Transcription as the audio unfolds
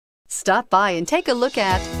Stop by and take a look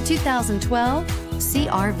at 2012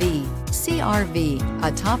 CR-V. CR-V,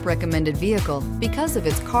 a top recommended vehicle because of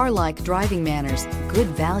its car-like driving manners, good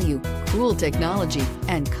value, cool technology,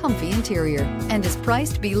 and comfy interior, and is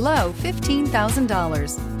priced below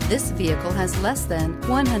 $15,000. This vehicle has less than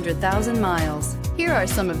 100,000 miles. Here are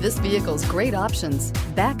some of this vehicle's great options: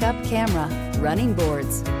 backup camera, running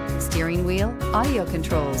boards, steering wheel audio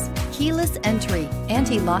controls, keyless entry,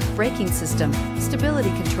 anti-lock braking system, stability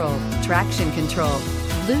control, traction control,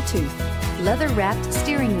 Bluetooth, leather-wrapped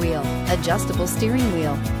steering wheel, adjustable steering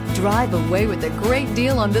wheel. Drive away with a great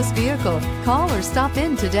deal on this vehicle. Call or stop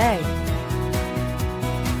in today.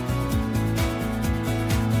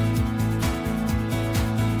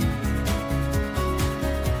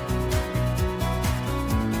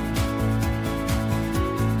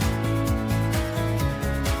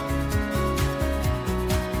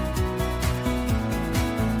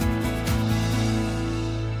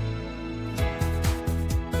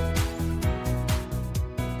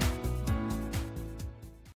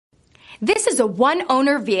 This is a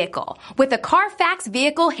one-owner vehicle with a Carfax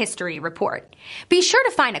Vehicle History Report. Be sure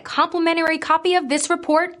to find a complimentary copy of this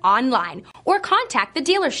report online or contact the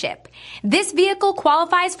dealership. This vehicle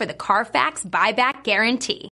qualifies for the Carfax Buyback Guarantee.